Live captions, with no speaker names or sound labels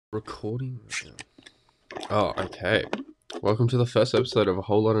Recording right now. Oh, okay. Welcome to the first episode of A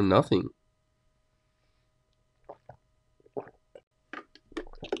Whole Lot of Nothing.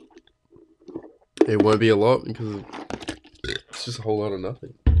 It won't be a lot because it's just a whole lot of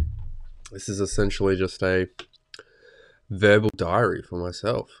nothing. This is essentially just a verbal diary for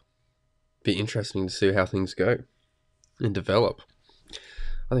myself. Be interesting to see how things go and develop.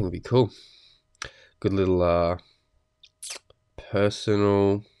 I think it'd be cool. Good little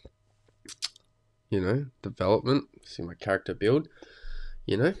personal, development. See my character build,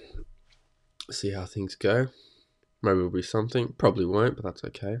 see how things go. Maybe it'll be something. Probably won't, but that's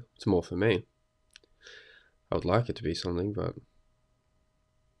okay. It's more for me. I would like it to be something, but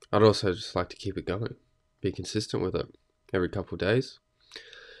I'd also just like to keep it going. Be consistent with it every couple of days.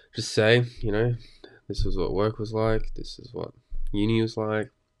 Just say, this is what work was like. This is what uni was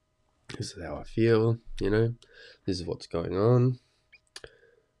like. This is how I feel, This is what's going on.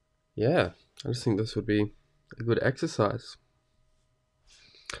 Yeah, I just think this would be a good exercise.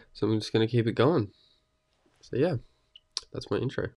 So I'm just going to keep it going. So yeah, that's my intro.